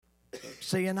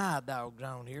seeing eye dogs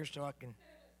on here so I can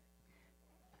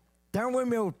turn with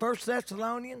me over 1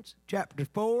 Thessalonians chapter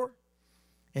 4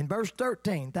 and verse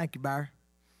 13. Thank you, Byron.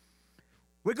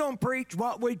 We're going to preach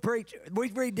what we preach.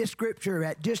 We read this scripture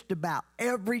at just about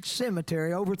every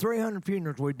cemetery. Over 300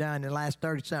 funerals we've done in the last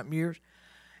 30-something years.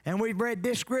 And we've read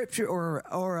this scripture or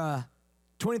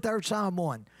 23rd Psalm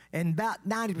 1. And about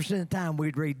 90% of the time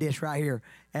we'd read this right here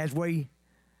as we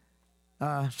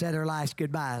said our last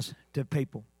goodbyes to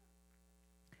people.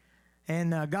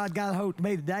 And God got a hold of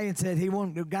me today and said He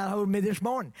got a hold of me this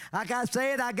morning. Like I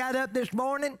said, I got up this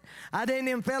morning. I didn't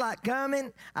even feel like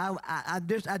coming. I'd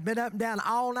been up and down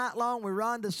all night long with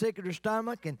Rhonda sick at her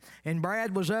stomach, and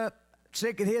Brad was up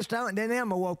sick at his stomach. And then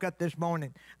Emma woke up this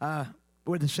morning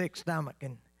with a sick stomach.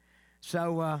 And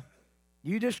so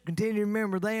you just continue to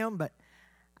remember them. But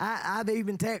I've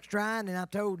even texted Ryan, and I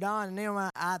told Don and them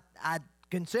I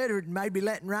considered maybe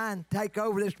letting Ryan take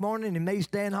over this morning and me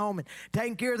staying home and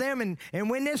taking care of them. And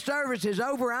when this service is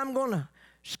over, I'm going to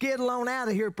skittle on out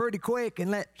of here pretty quick and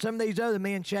let some of these other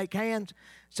men shake hands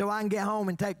so I can get home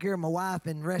and take care of my wife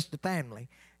and the rest of the family.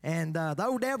 And the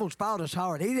old devil's fought us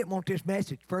hard. He didn't want this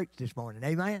message preached this morning.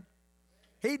 Amen?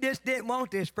 He just didn't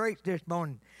want this preached this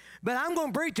morning. But I'm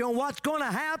going to preach on what's going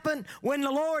to happen when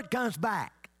the Lord comes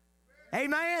back.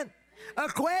 Amen? A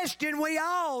question we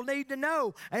all need to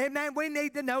know. Amen. We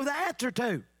need to know the answer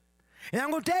to. And I'm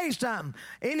going to tell you something.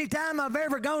 Anytime I've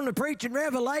ever gone to preach in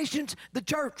Revelations, the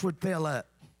church would fill up.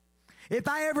 If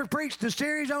I ever preached a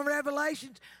series on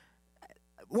Revelations,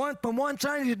 from one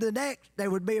Sunday to the next,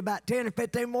 there would be about 10 or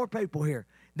 15 more people here.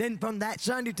 Then from that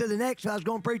Sunday to the next, I was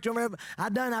going to preach on Revelations.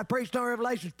 I preached on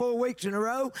Revelations 4 weeks in a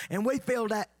row, and we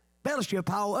filled that fellowship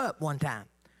hall up one time.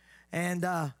 And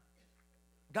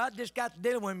God just got to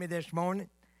deal with me this morning.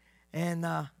 And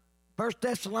 1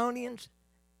 Thessalonians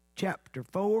chapter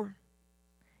 4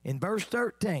 in verse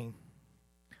 13.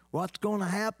 What's going to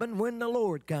happen when the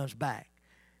Lord comes back?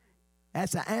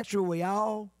 That's the answer we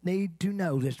all need to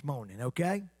know this morning,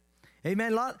 okay?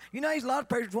 Amen. There's a lot of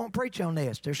preachers won't preach on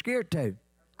this. They're scared to.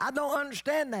 I don't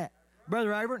understand that,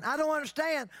 Brother Abram. I don't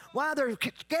understand why they're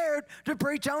scared to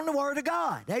preach on the Word of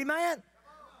God. Amen.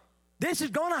 This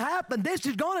is going to happen. This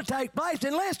is going to take place.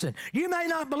 And listen, you may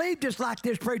not believe just like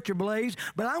this preacher believes,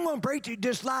 but I'm going to preach it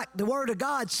just like the Word of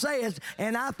God says,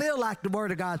 and I feel like the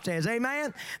Word of God says.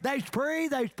 Amen? There's pre,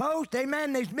 there's post,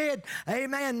 amen, there's mid,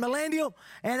 amen, millennial,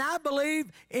 and I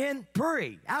believe in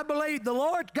pre. I believe the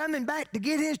Lord's coming back to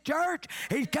get His church.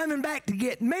 He's coming back to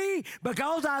get me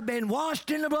because I've been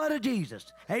washed in the blood of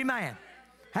Jesus. Amen.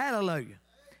 Hallelujah.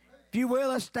 If you will,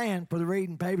 let's stand for the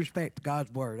reading and pay respect to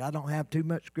God's Word. I don't have too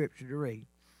much Scripture to read.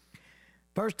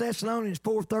 1 Thessalonians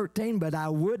 4:13, but I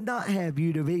would not have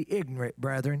you to be ignorant,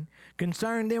 brethren,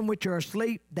 concerning them which are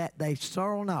asleep, that they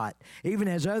sorrow not, even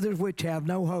as others which have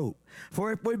no hope.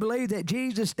 For if we believe that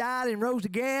Jesus died and rose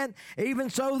again, even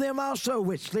so them also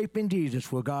which sleep in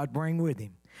Jesus will God bring with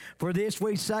Him. For this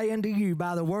we say unto you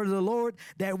by the word of the Lord,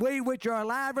 that we which are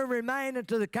alive and remain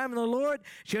unto the coming of the Lord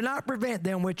shall not prevent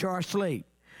them which are asleep.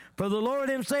 For the Lord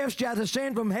Himself shall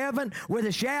descend from heaven with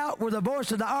a shout, with the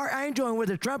voice of the archangel, and with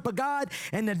the trump of God,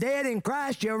 and the dead in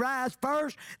Christ shall rise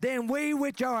first. Then we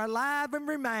which are alive and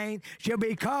remain shall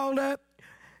be called up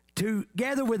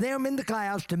together with them in the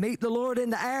clouds to meet the Lord in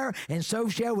the air, and so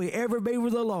shall we ever be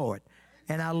with the Lord.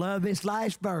 And I love this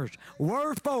last verse.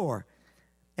 Wherefore,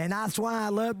 and that's why I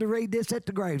love to read this at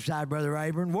the graveside, Brother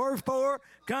Abram. Wherefore,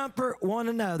 comfort one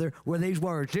another with these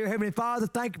words. Dear Heavenly Father,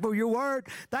 thank you for your word.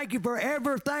 Thank you for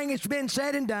everything that's been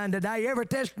said and done today. Every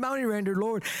testimony rendered,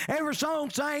 Lord. Every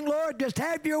song sang, Lord. Just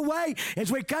have your way.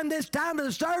 As we come this time of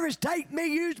the service, take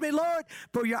me, use me, Lord,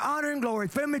 for your honor and glory.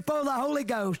 Fill me full of the Holy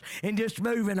Ghost and just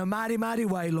move in a mighty, mighty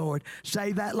way, Lord.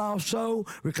 Save that lost soul.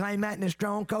 Reclaim that in the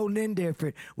strong, cold, and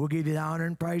indifferent. We'll give you the honor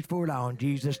and praise for it all in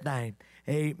Jesus' name.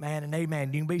 Amen and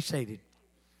amen. You can be seated.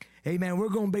 Amen. We're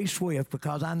going to be swift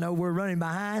because I know we're running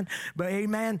behind. But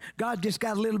amen, God just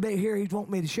got a little bit here He's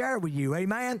wanting me to share with you.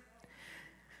 Amen.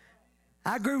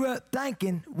 I grew up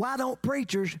thinking, why don't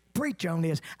preachers preach on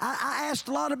this? I asked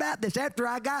a lot about this after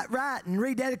I got right and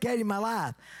rededicated my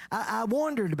life. I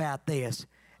wondered about this.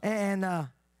 And I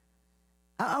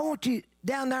want you,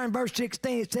 down there in verse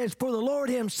 16, it says, for the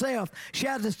Lord Himself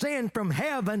shall descend from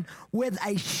heaven with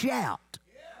a shout.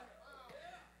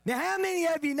 Now, how many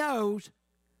of you knows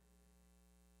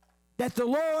that the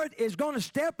Lord is going to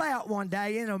step out one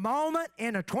day in a moment,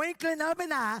 in a twinkling of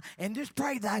an eye, and just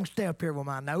pray that I can stay up here with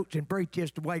my notes and preach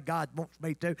just the way God wants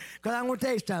me to, because I'm going to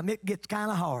tell you something, it gets kind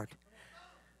of hard.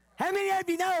 How many of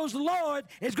you knows the Lord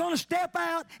is going to step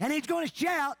out and He's going to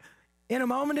shout in a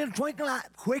moment, in a twinkling eye,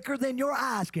 quicker than your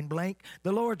eyes can blink,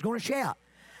 the Lord's going to shout.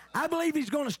 I believe he's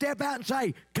going to step out and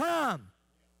say, come.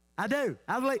 I do.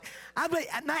 I believe, I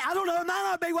don't know, it might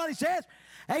not be what he says.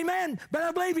 Amen. But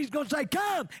I believe he's going to say,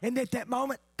 come. And at that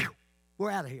moment,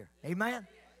 we're out of here. Amen.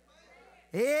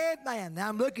 Amen. Now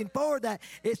I'm looking forward to that.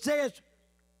 It says,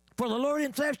 for the Lord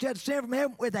himself shall descend from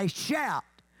heaven with a shout,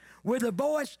 with the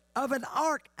voice of an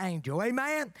archangel.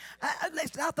 Amen.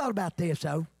 Listen, I thought about this,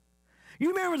 though. You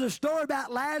remember the story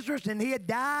about Lazarus, and he had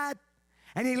died,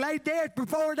 and he lay dead for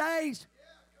 4 days?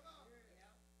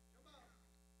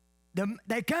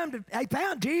 They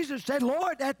found Jesus, said,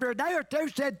 Lord, after a day or two,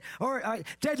 said,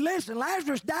 listen,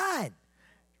 Lazarus died.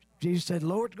 Jesus said,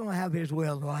 Lord's going to have his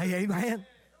will. Amen.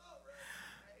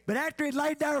 But after he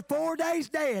laid there 4 days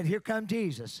dead, here come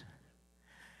Jesus.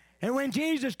 And when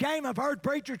Jesus came, I've heard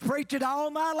preachers preach it all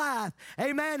my life.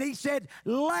 Amen. He said,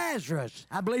 Lazarus.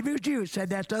 I believe it was you who said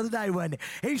that the other day, wasn't it?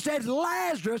 He said,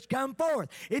 Lazarus, come forth.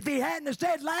 If he hadn't have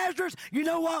said Lazarus, you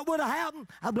know what would have happened?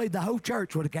 I believe the whole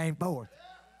church would have came forth.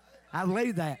 I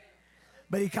believe that.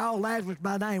 But he called Lazarus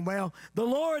by name. Well, the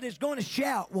Lord is going to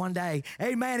shout one day.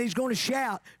 Amen. He's going to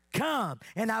shout, come.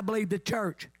 And I believe the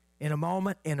church, in a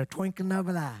moment, in a twinkling of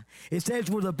an eye. It says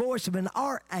with the voice of an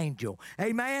archangel.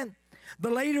 Amen.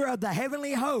 The leader of the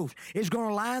heavenly host is going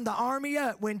to line the army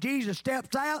up when Jesus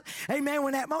steps out. Amen.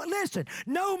 When that moment, listen,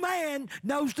 no man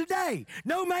knows the day.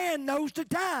 No man knows the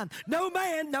time. No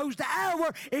man knows the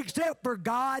hour except for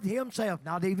God himself,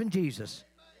 not even Jesus.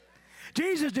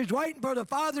 Jesus is waiting for the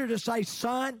Father to say,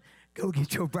 son, go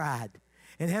get your bride.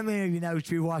 And how many of you know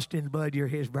if you're washed in the blood, you're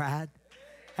his bride?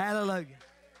 Hallelujah.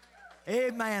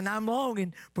 Amen. I'm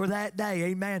longing for that day,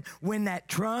 amen, when that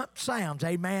trump sounds,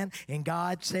 amen, and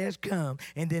God says, come.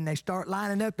 And then they start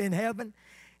lining up in heaven.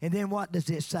 And then what does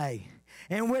it say?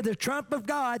 And with the trump of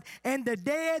God, and the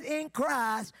dead in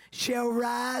Christ shall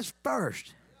rise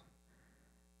first.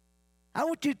 I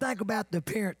want you to think about the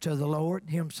appearance of the Lord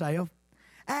himself.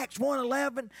 Acts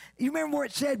 1:11, you remember where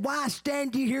it said, why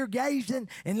stand ye here gazing?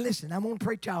 And listen, I'm going to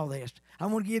preach all this.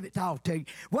 I'm going to give it all to you.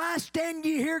 Why stand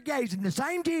ye here gazing? The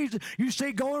same Jesus you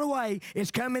see going away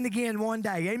is coming again one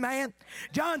day. Amen?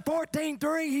 John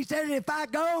 14:3, he said, if I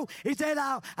go, he said,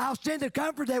 I'll send a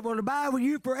comfort that will abide with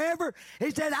you forever.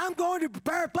 He said, I'm going to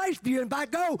prepare a place for you. And if I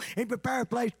go and prepare a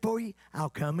place for you, I'll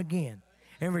come again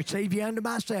and receive you unto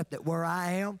myself, that where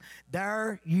I am,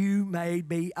 there you may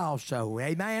be also.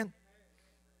 Amen?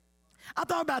 I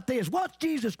thought about this. What's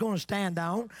Jesus going to stand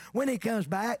on when he comes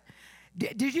back?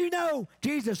 Did you know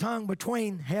Jesus hung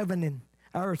between heaven and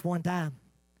earth one time?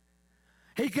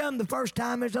 He come the first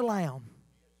time as a lamb,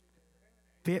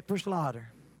 fit for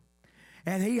slaughter.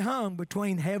 And he hung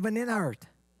between heaven and earth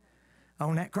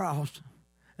on that cross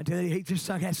until he just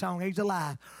sung that song, He's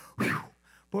Alive. Whew.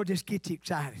 Boy, just gets you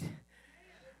excited.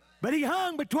 But he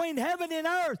hung between heaven and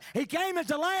earth. He came as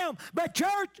a lamb. But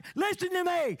church, listen to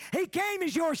me. He came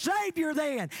as your Savior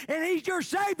then. And he's your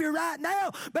Savior right now.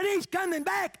 But he's coming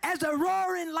back as a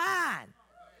roaring lion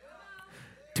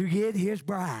to get his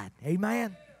bride.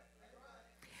 Amen?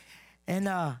 And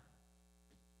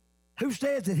who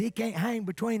says that he can't hang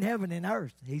between heaven and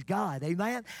earth? He's God.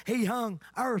 Amen? He hung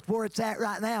earth where it's at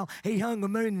right now. He hung the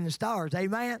moon and the stars.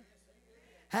 Amen?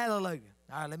 Hallelujah.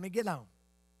 All right, let me get on.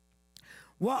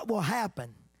 What will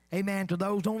happen, amen, to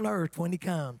those on earth when he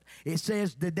comes? It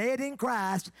says, the dead in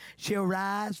Christ shall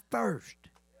rise first.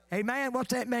 Amen?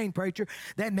 What's that mean, preacher?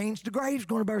 That means the grave's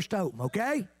going to burst open,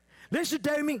 okay? Listen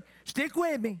to me. Stick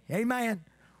with me. Amen.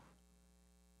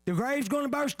 The grave's going to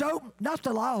burst open, not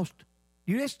the lost.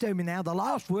 You listen to me now. The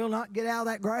lost will not get out of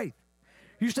that grave.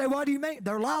 You say, what do you mean?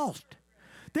 They're lost.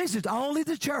 This is only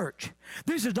the church.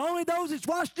 This is only those that's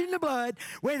washed in the blood.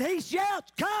 When he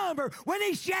shouts, come, or when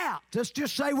he shouts, let's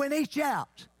just say when he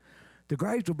shouts, the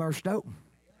graves will burst open.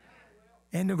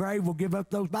 And the grave will give up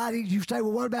those bodies. You say,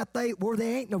 well, what about where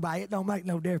there ain't nobody? It don't make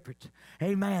no difference.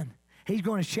 Amen. He's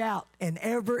going to shout, and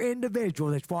every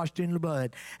individual that's washed in the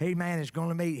blood, amen, is going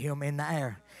to meet him in the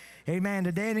air. Amen.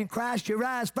 The dead in Christ shall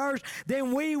rise first,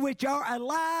 then we which are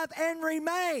alive and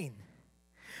remain.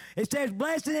 It says,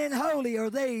 blessed and holy are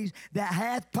these that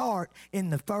hath part in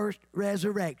the first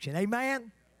resurrection.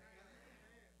 Amen?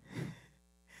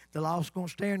 The lost going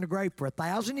to stay in the grave for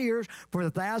 1,000 years, for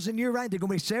the 1,000-year reign. There's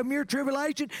going to be 7-year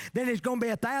tribulation. Then it's going to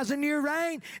be 1,000-year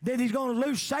reign. Then he's going to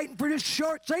lose Satan for this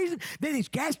short season. Then he's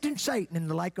casting Satan in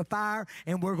the lake of fire,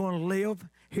 and we're going to live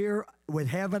here with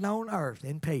heaven on earth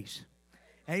in peace.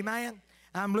 Amen?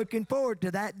 I'm looking forward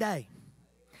to that day.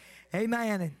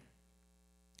 Amen.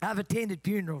 I've attended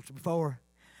funerals before,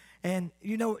 And,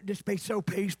 you know, it just be so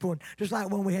peaceful. And just like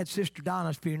when we had Sister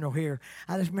Donna's funeral here,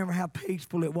 I just remember how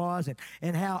peaceful it was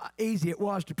and how easy it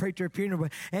was to preach her funeral.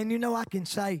 And, you know, I can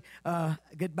say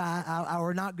goodbye,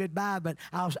 or not goodbye, but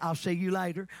I'll see you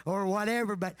later or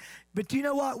whatever. But you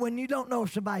know what? When you don't know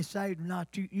if somebody's saved or not,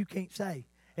 you can't say.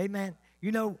 Amen.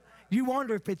 You know, you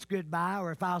wonder if it's goodbye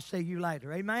or if I'll see you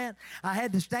later. Amen? I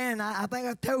had to stand, I think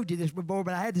I've told you this before,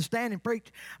 but I had to stand and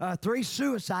preach 3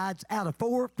 suicides out of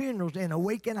 4 funerals in a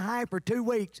week and a half or 2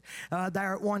 weeks.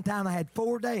 There at one time I had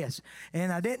 4 deaths.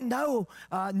 And I didn't know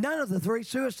none of the 3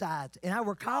 suicides. And I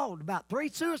were called about 3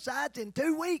 suicides in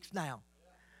 2 weeks now.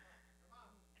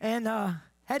 And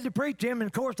had to preach him. And,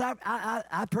 of course,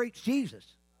 I preached Jesus.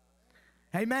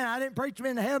 Amen. I didn't preach them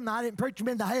into heaven. I didn't preach them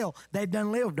into hell. They'd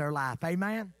done lived their life.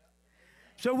 Amen.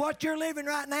 So what you're living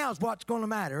right now is what's going to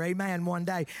matter. Amen. One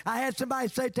day. I had somebody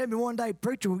say to me one day,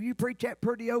 preacher, will you preach that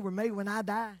pretty over me when I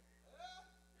die?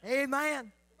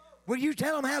 Amen. Will you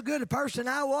tell them how good a person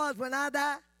I was when I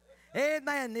die?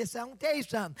 Amen. I'm going to tell you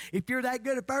something. If you're that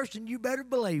good a person, you better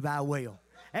believe I will.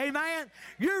 Amen.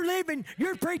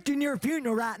 You're preaching your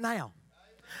funeral right now.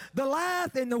 The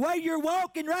life and the way you're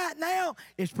walking right now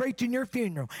is preaching your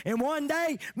funeral. And one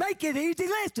day, make it easy.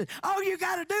 Listen, all you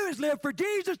got to do is live for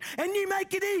Jesus, and you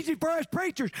make it easy for us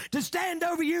preachers to stand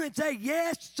over you and say,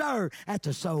 yes, sir, that's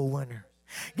a soul winner.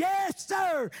 Yes,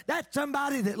 sir, that's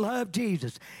somebody that loved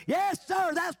Jesus. Yes,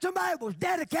 sir, that's somebody that was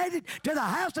dedicated to the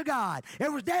house of God.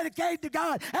 It was dedicated to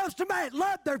God. That was somebody that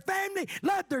loved their family,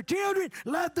 loved their children,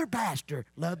 loved their pastor,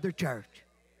 loved their church.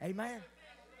 Amen.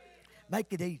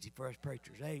 Make it easy for us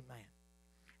preachers. Amen.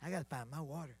 I got to find my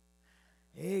water.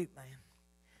 Amen.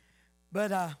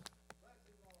 But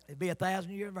it'd be 1,000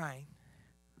 years of rain.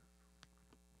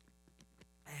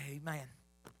 Amen.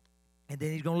 And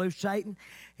then he's going to lose Satan.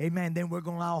 Amen. Then we're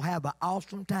going to all have an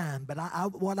awesome time. But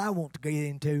what I want to get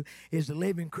into is the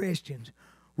living Christians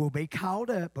will be called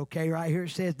up. Okay, right here it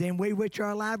says, then we which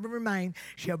are alive and remain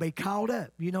shall be called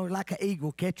up. You know, like an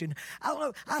eagle catching. I don't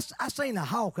know. I seen a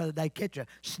hawk the other day catch a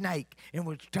snake and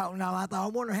was talking. I thought, I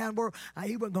wonder how in the world.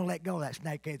 He wasn't going to let go of that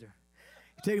snake either.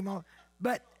 He took him on.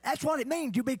 But that's what it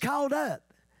means. You'll be called up.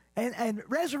 And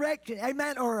resurrection,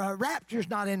 amen, or rapture's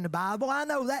not in the Bible. I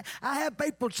know that. I have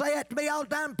people say that to me all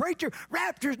the time. Preacher,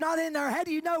 rapture's not in there. How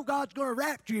do you know God's going to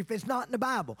rapture you if it's not in the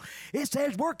Bible? It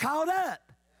says we're called up.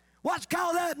 What's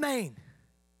called up mean?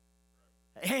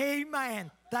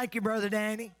 Amen. Thank you, Brother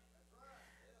Danny.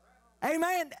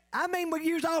 Amen. I mean, we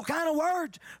use all kind of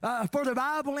words for the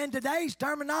Bible in today's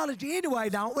terminology anyway,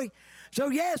 don't we? So,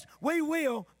 yes, we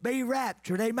will be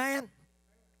raptured. Amen.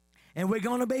 And we're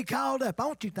going to be called up. I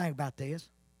want you to think about this.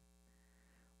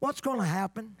 What's going to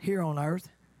happen here on earth?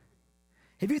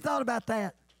 Have you thought about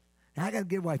that? Now, I got to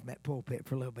get away from that pulpit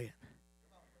for a little bit.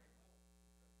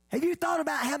 Have you thought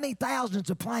about how many thousands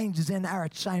of planes is in the air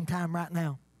at the same time right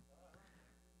now?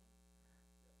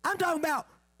 I'm talking about,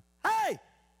 hey,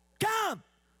 come.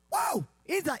 Whoa,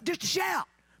 anything, just a shout.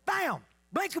 Bam,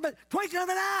 twinkling of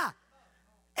an eye.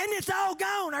 And it's all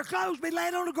gone. Our clothes be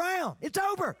laid on the ground. It's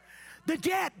over. The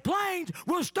jet planes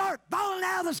will start falling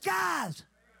out of the skies.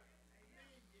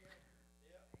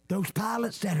 Those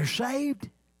pilots that are saved,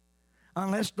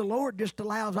 unless the Lord just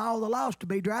allows all the lost to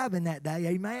be driving that day,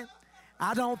 amen?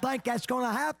 I don't think that's going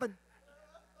to happen.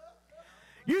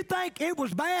 You think it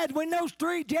was bad when those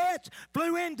 3 jets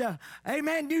flew into,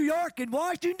 amen, New York and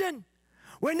Washington?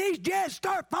 When these jets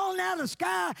start falling out of the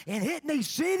sky and hitting these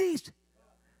cities,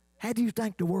 how do you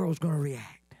think the world's going to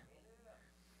react?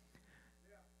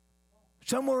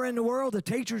 Somewhere in the world, the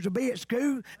teachers will be at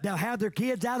school. They'll have their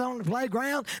kids out on the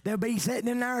playground. They'll be sitting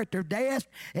in there at their desk.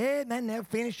 And then they'll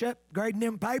finish up grading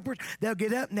them papers. They'll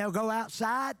get up and they'll go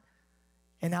outside.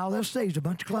 And all they'll see is a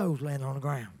bunch of clothes laying on the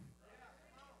ground.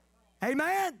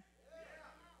 Amen?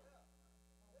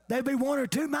 There'll be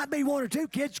might be one or two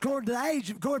kids according to the age,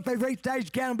 of course, if they've reached the age of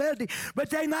accountability, but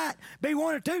they might be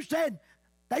one or two said,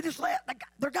 they just left,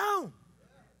 they're gone.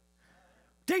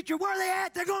 Teacher, where are they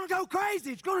at? They're going to go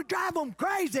crazy. It's going to drive them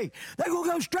crazy. They're going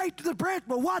to go straight to the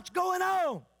principal. What's going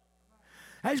on?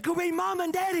 There's going to be mom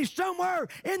and daddy somewhere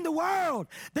in the world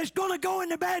that's going to go in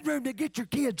the bedroom to get your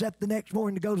kids up the next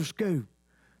morning to go to school.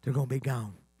 They're going to be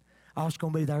gone. All it's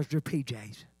going to be there's their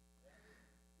PJs.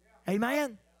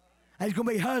 Amen? There's going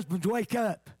to be husbands wake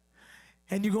up,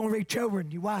 and you're going to reach over,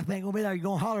 and your wife ain't going to be there. You're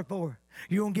going to holler for her.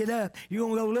 You're going to get up. You're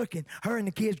going to go looking. Her and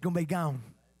the kids going to be gone.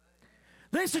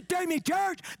 Listen to me,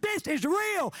 church. This is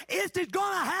real. This is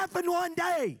going to happen one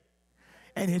day.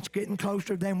 And it's getting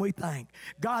closer than we think.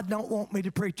 God don't want me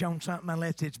to preach on something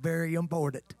unless it's very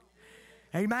important.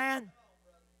 Amen?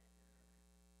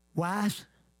 Wives,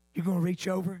 you're going to reach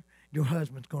over. Your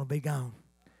husband's going to be gone.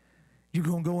 You're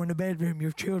going to go in the bedroom,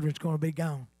 your children's going to be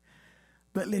gone.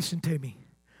 But listen to me.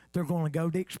 They're going to go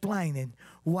to explaining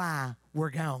why we're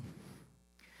gone.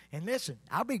 And listen,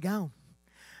 I'll be gone.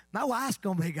 My wife's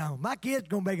going to be gone. My kid's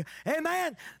going to be gone. Hey,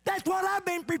 man, that's what I've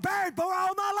been preparing for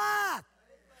all my life.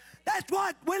 That's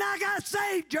what, when I got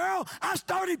saved, Gerald, I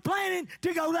started planning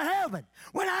to go to heaven.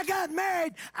 When I got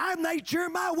married, I made sure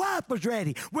my wife was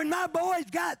ready. When my boys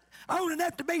got old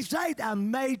enough to be saved, I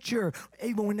made sure,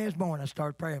 even when they was born, I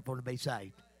started praying for them to be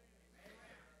saved.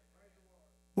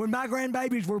 When my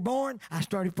grandbabies were born, I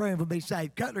started praying for them to be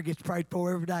saved. Cutler gets prayed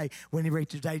for every day. When he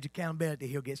reaches age of accountability,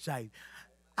 he'll get saved.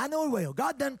 I know he will.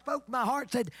 God done spoke to my heart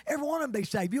and said, every one of them be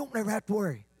saved. You won't never have to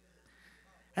worry.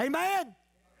 Amen?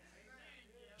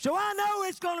 So I know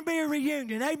it's going to be a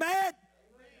reunion. Amen?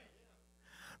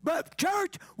 But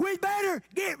church, we better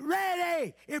get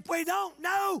ready. If we don't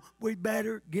know, we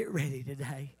better get ready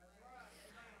today.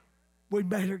 We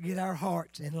better get our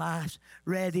hearts and lives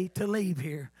ready to leave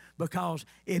here. Because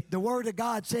if the Word of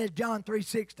God says John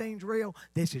 3:16 is real,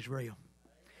 this is real.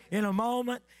 In a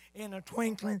moment, in a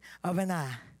twinkling of an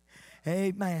eye.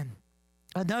 Amen.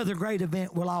 Another great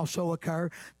event will also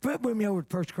occur. Flip with me over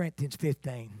to 1 Corinthians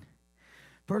 15.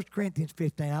 1 Corinthians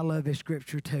 15. I love this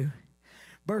scripture too.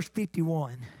 Verse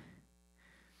 51.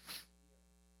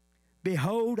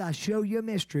 Behold, I show you a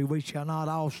mystery. We shall not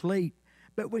all sleep,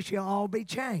 but we shall all be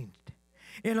changed.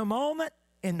 In a moment,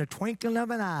 in the twinkling of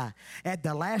an eye, at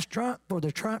the last trump, for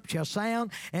the trump shall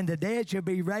sound, and the dead shall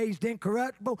be raised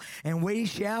incorruptible, and we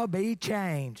shall be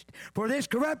changed. For this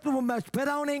corruptible must put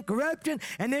on incorruption,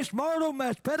 and this mortal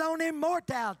must put on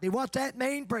immortality. What's that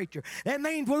mean, preacher? That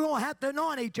means we won't have to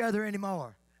anoint each other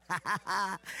anymore.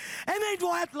 It means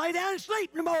we'll have to lay down and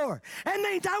sleep no more. It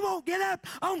means I won't get up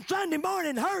on Sunday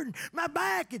morning hurting my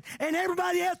back and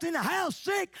everybody else in the house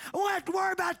sick. I won't have to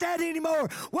worry about that anymore.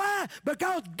 Why?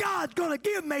 Because God's going to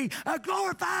give me a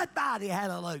glorified body.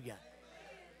 Hallelujah.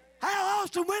 How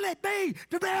awesome will it be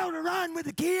to be able to run with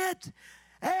the kids?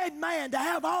 Amen. To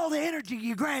have all the energy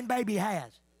your grandbaby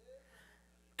has.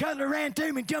 Cutler ran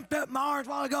to me and jumped up in my arms a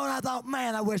while ago, and I thought,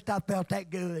 man, I wished I felt that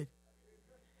good.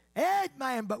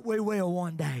 Amen, but we will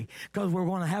one day, because we're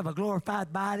going to have a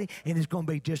glorified body, and it's going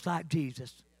to be just like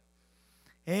Jesus.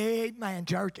 Amen,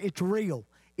 church. It's real.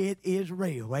 It is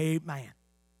real. Amen.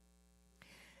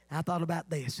 I thought about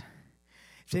this. It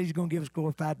says he's going to give us a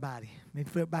glorified body. Let me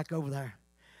flip back over there.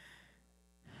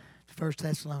 1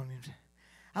 Thessalonians.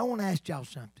 I want to ask y'all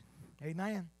something.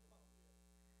 Amen.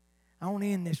 I want to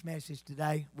end this message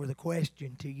today with a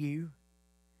question to you.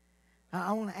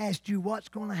 I want to ask you, what's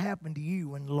going to happen to you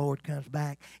when the Lord comes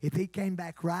back? If he came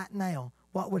back right now,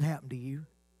 what would happen to you?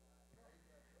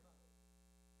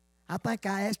 I think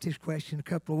I asked this question a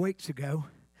couple of weeks ago,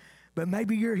 but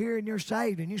maybe you're here and you're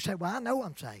saved, and you say, well, I know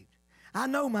I'm saved. I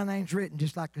know my name's written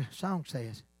just like the song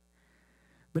says.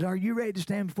 But are you ready to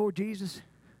stand before Jesus?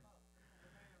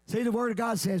 See, the Word of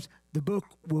God says the book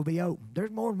will be open.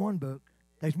 There's more than one book.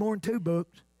 There's more than two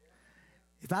books.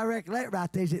 If I recollect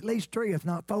right, there's at least 3, if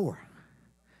not 4.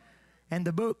 And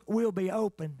the book will be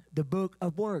open, the book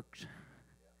of works.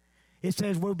 It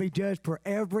says we'll be judged for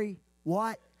every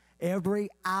what? Every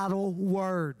idle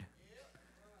word.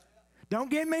 Don't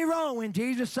get me wrong. When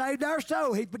Jesus saved our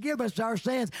soul, he forgive us our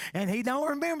sins. And he don't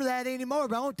remember that anymore.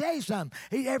 But I want to tell you something.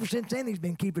 Ever since then, he's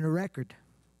been keeping a record.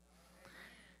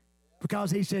 Because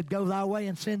he said, go thy way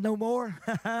and sin no more.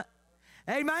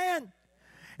 Amen.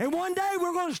 And one day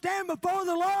we're going to stand before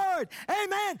the Lord.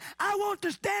 Amen. I want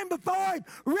to stand before him,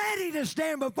 ready to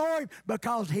stand before him,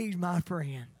 because he's my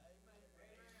friend.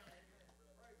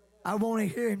 I want to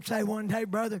hear him say one day,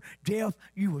 Brother Jeff,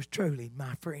 you was truly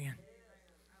my friend.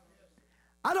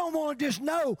 I don't want to just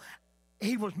know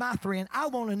he was my friend. I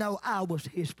want to know I was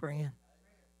his friend.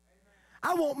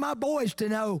 I want my boys to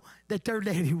know that their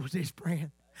daddy was his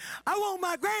friend. I want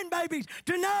my grandbabies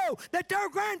to know that their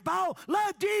grandpa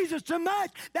loved Jesus so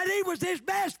much that he was his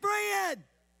best friend.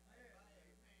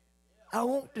 I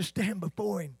want to stand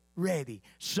before him ready,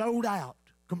 sold out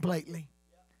completely.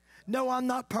 No, I'm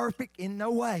not perfect in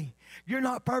no way. You're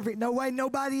not perfect no way.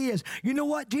 Nobody is. You know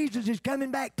what Jesus is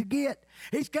coming back to get?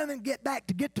 He's coming to get back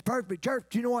to get the perfect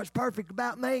church. You know what's perfect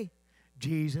about me?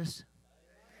 Jesus.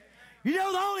 You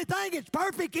know the only thing that's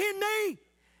perfect in me?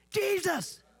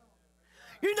 Jesus.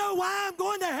 You know why I'm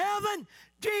going to heaven?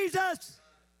 Jesus.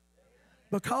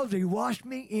 Because he washed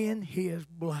me in his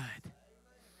blood.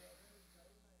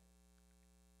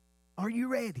 Are you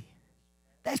ready?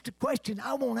 That's the question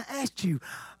I want to ask you.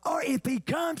 Or if he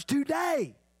comes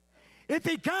today, if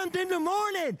he comes in the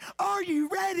morning, are you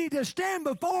ready to stand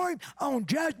before him on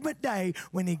Judgment Day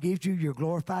when he gives you your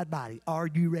glorified body? Are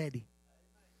you ready?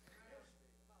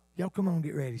 Y'all come on,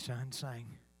 get ready, son, sing.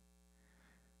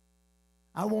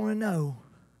 I want to know,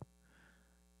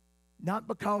 not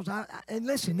because and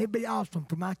listen, it'd be awesome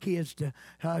for my kids to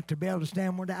be able to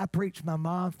stand one day. I preached my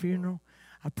mom's funeral.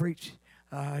 I preached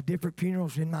different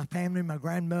funerals in my family, my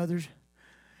grandmother's.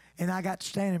 And I got to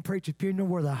stand and preach a funeral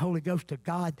where the Holy Ghost of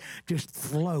God just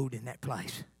flowed in that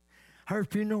place. Her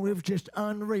funeral, it was just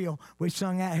unreal. We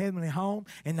sung out Heavenly Home,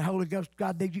 and the Holy Ghost of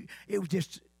God, it was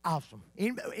just awesome.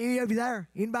 Any of you there?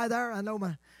 Anybody there? I know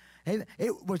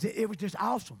it was just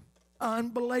awesome.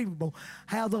 Unbelievable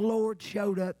how the Lord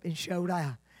showed up and showed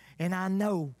out. And I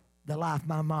know the life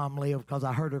my mom lived because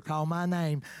I heard her call my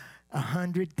name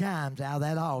 100 times out of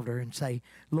that altar and say,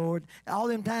 Lord, all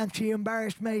them times she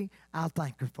embarrassed me, I'll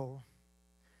thank her for them.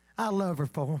 I love her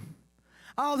for them.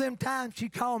 All them times she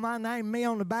called my name, me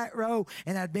on the back row,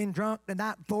 and I'd been drunk the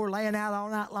night before, laying out all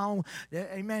night long,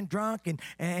 amen, drunk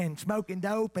and smoking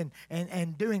dope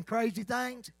and doing crazy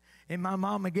things. And my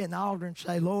mama get in the altar and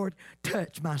say, Lord,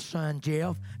 touch my son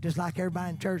Jeff, just like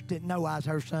everybody in church didn't know I was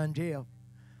her son Jeff.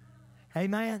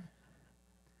 Amen?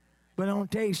 But I'm going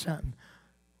to tell you something.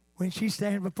 When she's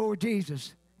standing before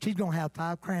Jesus, she's going to have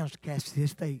 5 crowns to cast at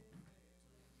his feet.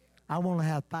 I want to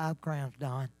have 5 crowns,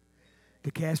 Don,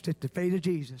 to cast at the feet of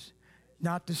Jesus.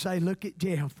 Not to say, look at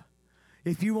Jeff.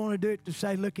 If you want to do it to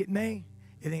say, look at me,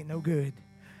 it ain't no good.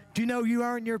 Do you know you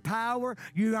earn your power,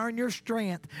 you earn your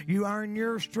strength, you earn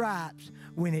your stripes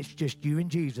when it's just you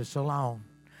and Jesus alone?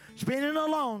 Spending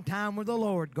alone time with the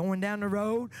Lord, going down the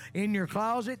road, in your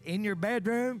closet, in your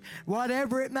bedroom,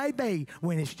 whatever it may be,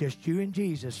 when it's just you and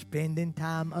Jesus, spending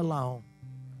time alone.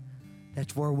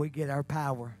 That's where we get our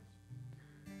power.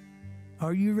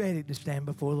 Are you ready to stand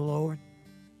before the Lord?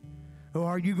 Or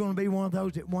are you going to be one of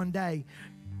those that one day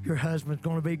your husband's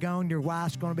going to be gone, your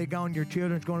wife's going to be gone, your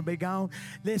children's going to be gone?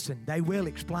 Listen, they will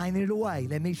explain it away.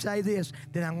 Let me say this,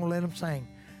 then I'm going to let them sing.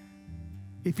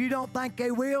 If you don't think they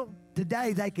will,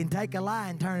 today they can take a lie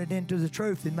and turn it into the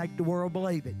truth and make the world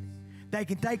believe it. They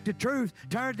can take the truth,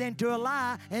 turn it into a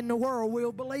lie, and the world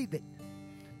will believe it.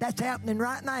 That's happening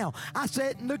right now. I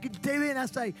sit and look at the TV and I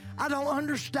say, I don't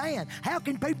understand. How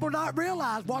can people not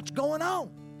realize what's going on?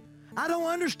 I don't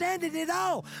understand it at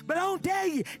all. But I'll tell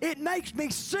you, it makes me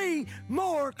see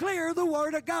more clear the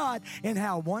Word of God and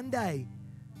how one day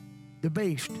the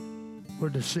beast will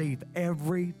deceive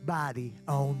everybody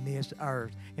on this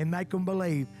earth and make them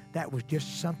believe that was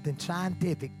just something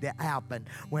scientific that happened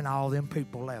when all them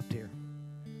people left here.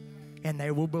 And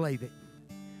they will believe it.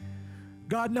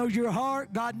 God knows your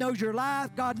heart. God knows your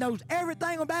life. God knows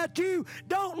everything about you.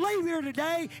 Don't leave here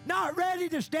today not ready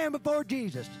to stand before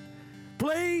Jesus.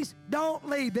 Please don't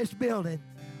leave this building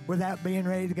without being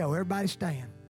ready to go. Everybody stand.